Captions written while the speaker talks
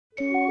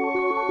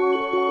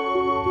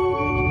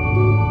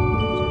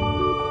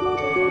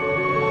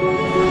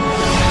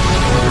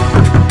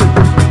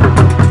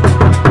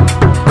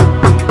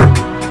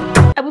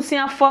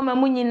Abusia forma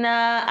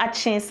munyina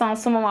achen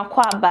sansom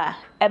makwaba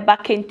eba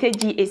Kente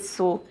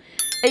eso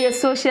eye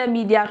social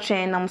media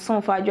trend nam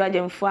sonfo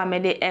adwademfo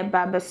amede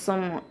eba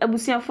besom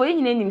abusia fo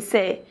nyina nim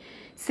se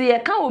ye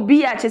ka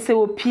obi a chese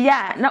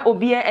opia na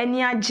obi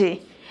ani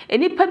age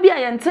enipa bi a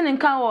yentene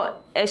nka wo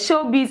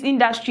showbiz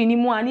industry ni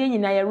mu ani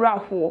nyina ye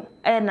raho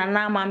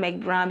na ma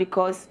McBrown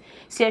because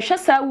se ye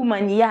hwesa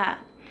woman ya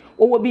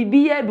owo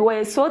bibia bi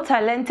we so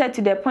talented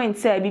to the point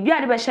say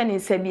bibia de be hye ne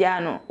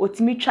nsabia no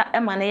otimi twa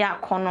ema na ya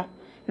akono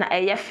na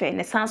eyefe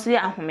ne sanso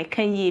ya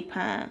ahomeka yie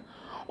pa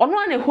ono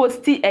ane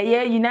hosti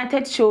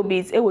United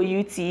Showbiz ewo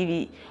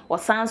UTV o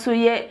sanso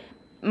ye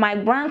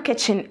McBrown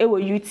kitchen ewo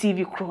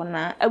UTV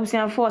krona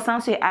abusianfo o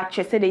sanso ye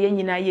actress de ye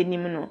nyina ye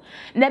nim no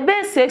na be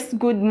 6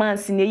 good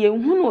months ne ye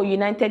hunu o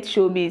United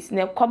Showbiz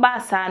ne koba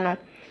asa no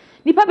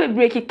nipa be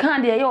break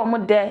kan de ye o mo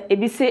de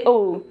ebi say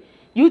oh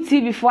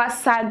UTV for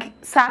sag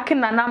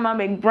na ma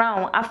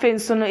McBrown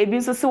afenso no ebi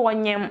nso se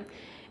wonyem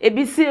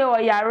ebi se o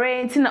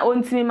yare ntina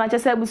ontimi ma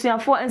chese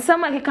abusuafo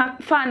ensama keka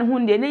fan hu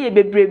de ne ye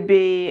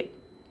bebrebe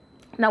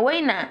na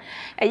weina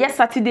eye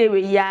Saturday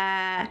we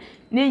ya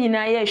ne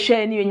nyina ye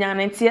hwe ne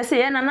nyana ntie se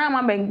ye na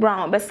ma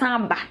McBrown be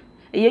samba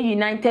eye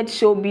United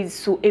Showbiz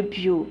so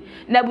ebio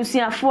na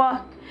abusuafo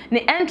ne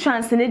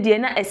entrance ne de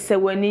na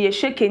esewani ye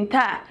hwe Kente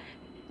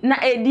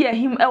na edi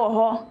ahim ewo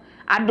ho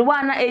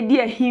adowa na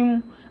edi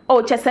ahim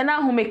o chese na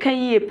ahomeka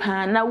yie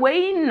pa na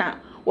weina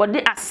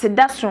wode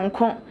aseda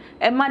sonko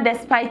Emma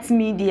despite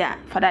media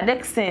Father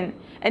Dixon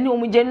any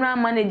omu general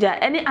manager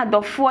any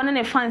adofo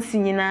ne fans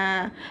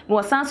nyina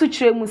no sanso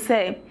kire mu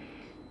say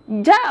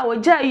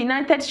ja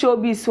United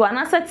Showbiz so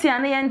anasati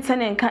ane ye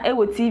ntene nka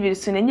ewo TV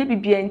so na nye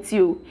bibia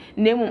nti o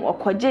nemu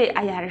okoje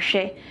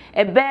ayarehwe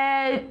ebe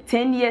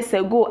 10 years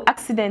ago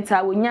accident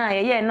a wonya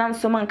ye nam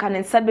so man kan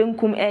nsabe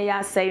nkum eya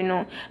asai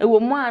no ewo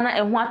mu ana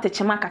eho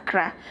atechema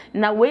kakra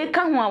na we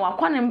ka ho a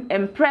wakwane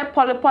empre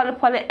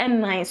pole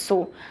ennan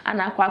so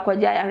ana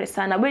akwaje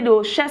ayaresa na we de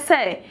o hwe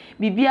se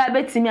bibia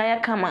betimi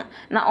ayakama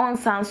na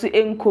onsan so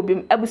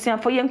enkobim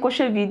abusianfo ye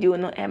nkohwe video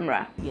no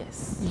emra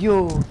yes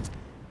yo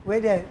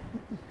we there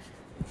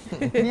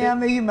me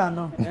am yima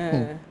no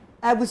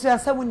abusia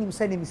sabu nim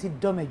se nim si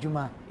dom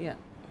adwuma yeah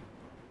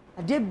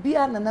ade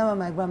bia na na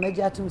McBrown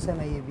meja atum se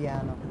na ye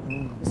bia no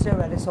se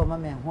ready so ma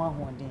me ho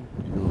ahoden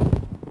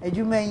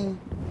adwuma yi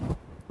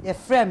ye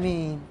frɛ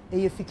me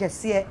ye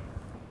fikese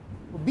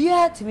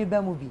bia timi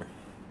ba mu bi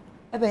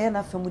ebe ye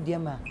na famu de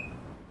ma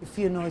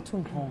efie no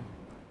etumpon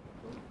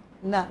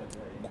na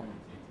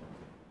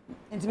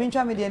ntimi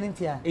ntwa me de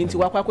ntia enti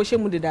wakwa kwhye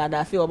mu de dada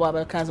afi obo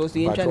abaka so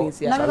ye ntwa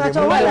ntia na me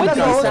cha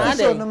wa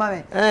show no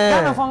mame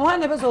na from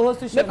one episode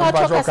host show me pa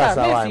kasa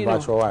me fi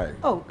no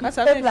oh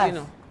kasa me fi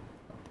no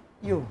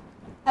yo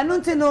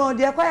anunti no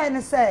de kwa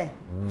ne say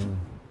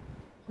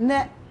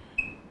ne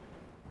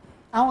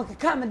awon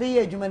keka me de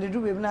ye adwuma de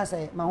du be na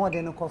say ma ho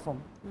de no kofom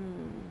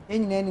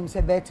enyina anim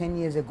say be 10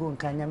 years ago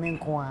nka nyame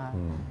nko a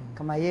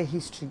kama ye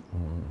history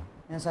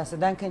and so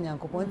asedan kenya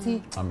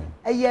nkoponti amen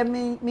eye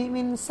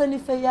me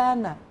sanife ya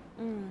na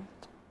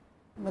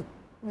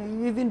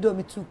even though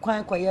me too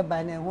kwan kwa ye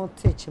ba na ho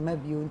teach ma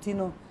bi onti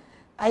no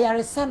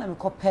ayaresa na me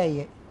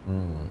kopeye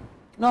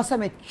no say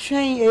me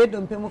twen e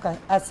dompe mu ka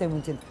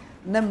asemuntin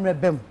na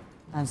mrebem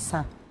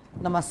ansa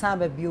na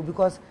masamba bio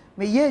because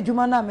me ye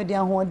adwuma na me de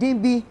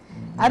ahoden bi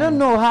I don't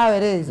know how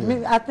it is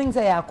I think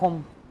say I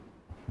come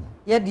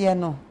ye de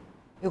no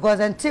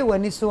because until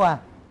when is so a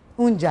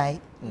unjai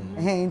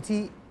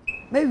enti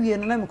me wie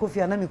no na me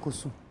kofia na me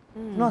kosu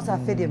no sa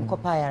fede me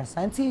kopa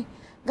ayaresa enti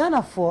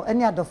Ghana for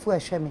any adofo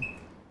ehwe me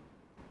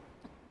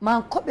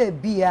man ko be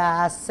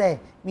bia say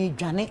me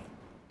dwane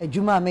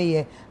adwuma me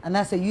ye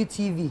ana say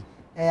UTV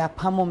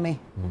apamo me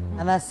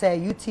ana say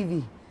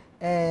UTV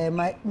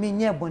me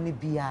nye bone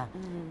bia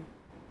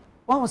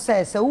won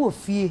say wo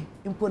fie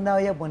impo na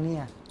ye bone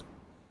a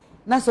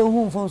na say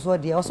hu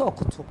mfonso de o so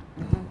okoto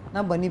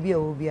na bone bia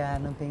wo bia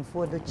na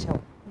penfo do chew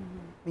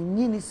me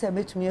nyini say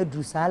metumi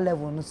aduru sa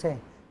level no say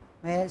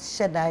me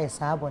sheda ye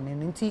sa bone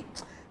nti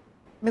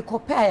me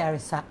kopa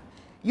ayaresa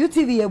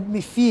UTV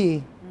me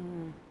fie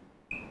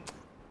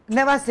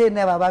never say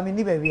never but me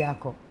ni ba wi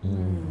akọ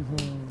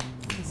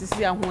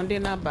sisi ahonde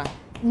na ba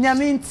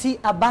nyame nti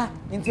aba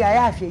nti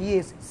aya ahwe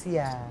yes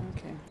sia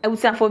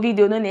Ebusia for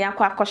video no ne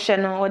yakwa akohye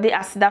no ode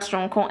asida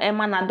stronko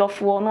ema na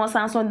dofo no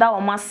sanso da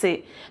o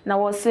mase na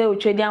wo se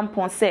otwedi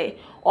ampon se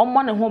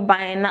omo ne ho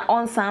ban na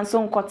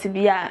onsanso nkote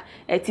bia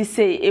eti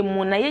se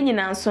emu na ye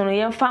nyina nso no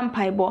ye mfa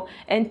mpaibo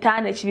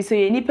enta na chibi so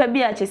ye nipa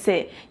bia che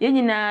se ye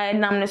nyina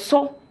nam ne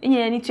so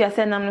nyina ni tua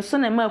se nam ne so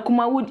na ma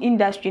kuma wood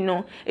industry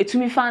no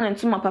etumi fa na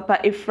ntuma papa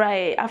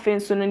efrae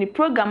afenso no ni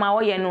program a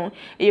wo ye no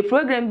ye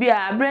program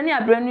bia abre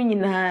no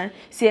nyina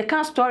se ye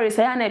kan stories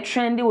ya na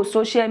trendy wo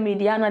social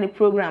media na the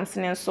programs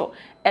ne so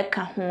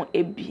eka ho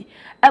ebi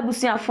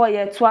abusuafo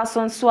ye to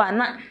aso nso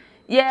ana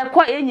ye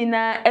kwa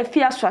enyina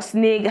Afia Schwar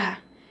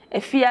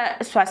Afia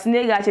Schwar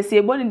che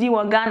se boni di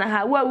wo Ghana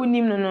ha wa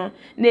wunim no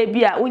na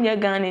bia wonye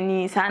Ghana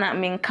ni sa na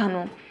menka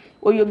no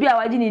oyobi a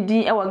waje ni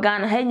din e wo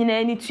Ghana ha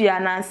nyina ni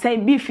tua na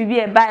san beef bi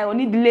e bai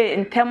oni delay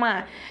ntem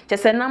a che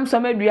se nam so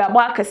madua bo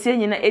akase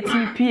nyina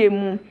etipie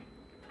mu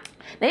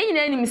na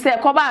nyina nim se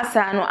koba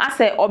asa no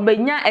ase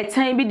obenya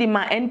etan bi di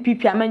ma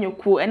NPP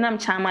amanyoko enam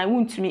chairman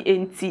wuntumi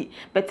enti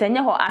betenye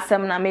ho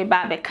asem na me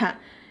ba beka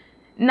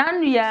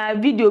nanu ya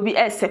video bi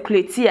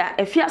circulate a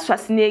Afia Schwar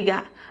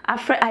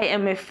Afia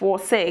IMF for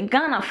say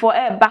Ghana for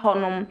ba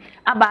honom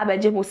aba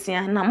abeje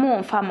bosia na mo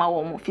mfa ma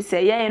wo mo fi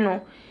se ye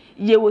no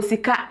ye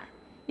wosika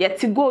ye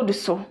ti gold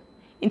so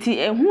nti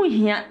ehu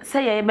hia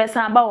se ye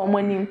besa aba wo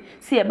manim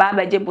se ye ba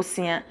abeje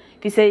bosia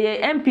fi se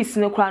ye MPs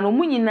no kra no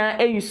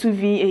munyina eyusu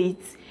V8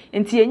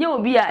 nti yenye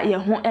obi a ye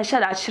ho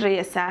ehye chire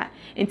ye sa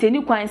nti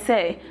ni kwan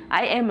se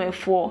IMF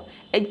for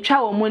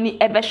etwa wo moni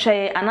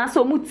ebehwe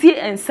anaso mutie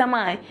ensam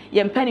a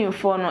ye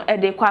mpanimfo no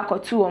ede kwa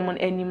akoto wo mon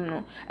anim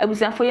no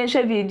abusanfo ye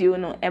hwe video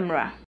no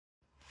emra.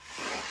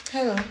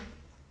 Hello,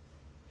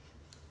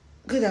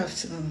 good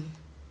afternoon.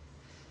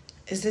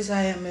 Is this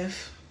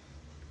IMF?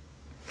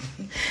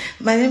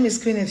 My name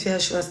is Queen Afia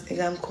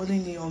Schwar. I'm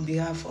calling you on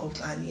behalf of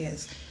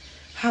Ghanaians.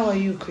 How are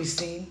you,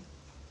 Christine?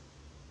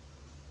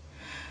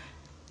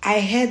 I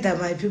heard that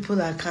my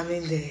people are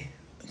coming there.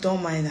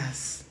 Don't mind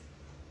us.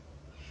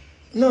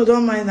 No,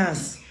 don't mind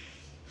us.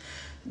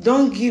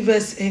 Don't give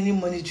us any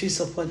monetary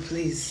support,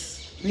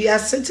 please. We are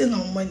sitting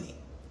on money.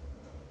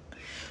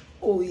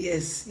 Oh,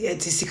 yes. Yeah,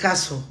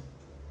 Tisikaso.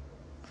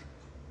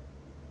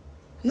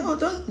 No,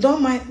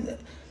 don't mind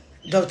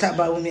Dr.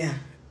 Baumia.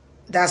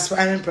 The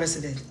aspiring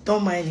president.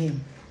 Don't mind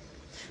him.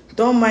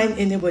 Don't mind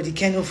anybody.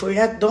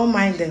 Kenoforia, don't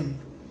mind them.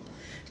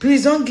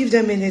 Please don't give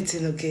them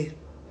anything, okay?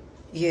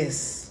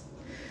 Yes.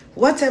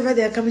 Whatever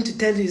they are coming to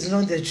tell you is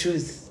not the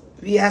truth.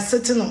 We are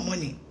sitting on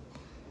money.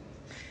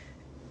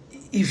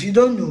 If you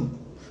don't know,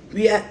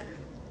 we are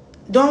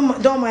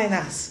don't mind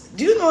us.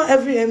 Do you know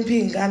every MP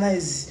in Ghana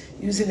is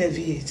using a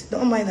V8?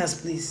 Don't mind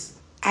us, please.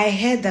 I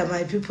heard that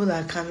my people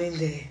are coming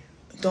there.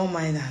 Don't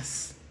mind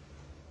us.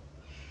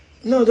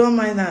 No, don't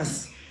mind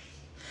us.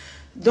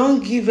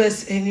 Don't give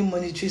us any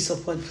monetary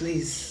support,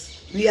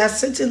 please. We are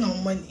sitting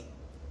on money.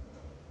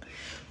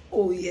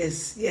 Oh,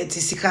 yes. Yeah,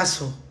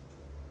 Tisikaso.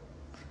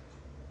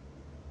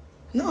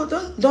 No,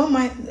 don't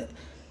mind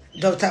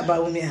Dr.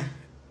 Baumia,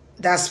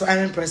 the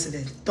aspiring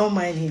president. Don't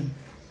mind him.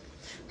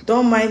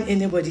 Don't mind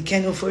anybody.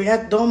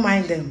 Kenoforia, don't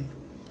mind them.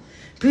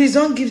 Please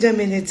don't give them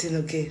anything,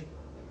 okay?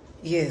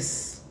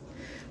 Yes.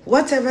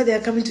 Whatever they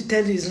are coming to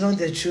tell you is not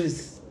the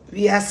truth.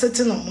 We are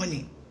sitting on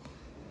money.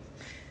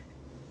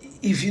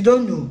 If you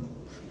don't know,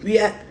 we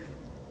are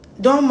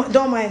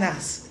don't mind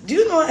us. Do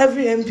you know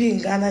every MP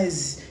in Ghana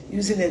is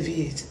using a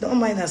V8? Don't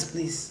mind us,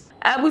 please.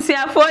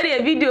 Abusia for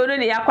the video no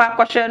ya kwa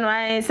kwhwe no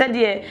an said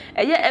ye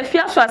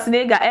Afia Schwar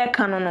e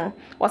kan no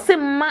wo se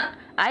ma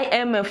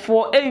IMF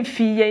for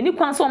emfi ye ni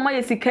kwan so ma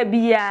ye sika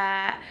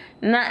bia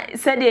na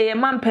said ye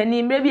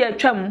mampani mre bi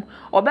atwam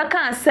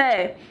obeka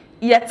se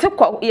ye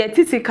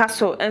tisika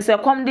so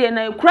ense kom de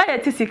na kura ye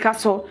tisika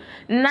so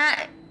na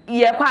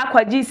ye kwa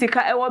akwaji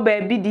sika e wo ba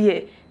bi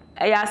de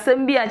ya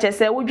asem bi a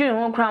chese wodwen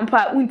ho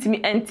krampa untimi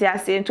ente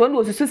ase ento no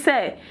osusu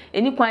se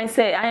eni kwan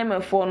se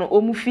IMF no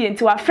omufie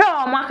enti wa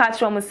fra o maka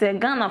chiro mo se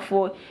Ghana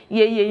for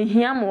ye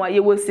hia mo ye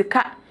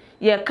wosika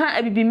ye ka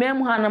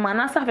abibimem ha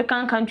na South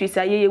African countries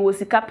ye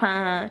wosika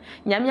pa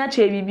nyame a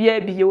che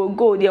bibia bi ye wo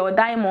gold ye wo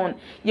diamond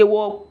ye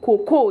wo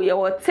cocoa ye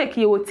wo tech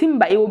ye wo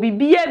timber ye wo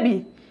bibia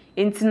bi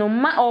enti no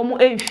ma o mo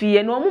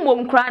emfie no mo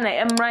mom kra na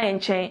emra ye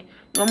nchen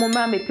no mo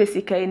ma me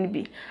pesika eni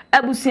bi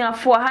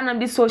abusuafo ha na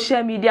bi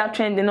social media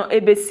trend no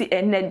ebesi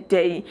ene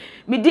day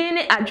mi din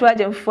ni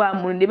adwoajemfo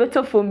amuru de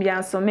beto fo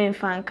bia so me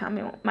mfa nka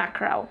me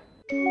makrawo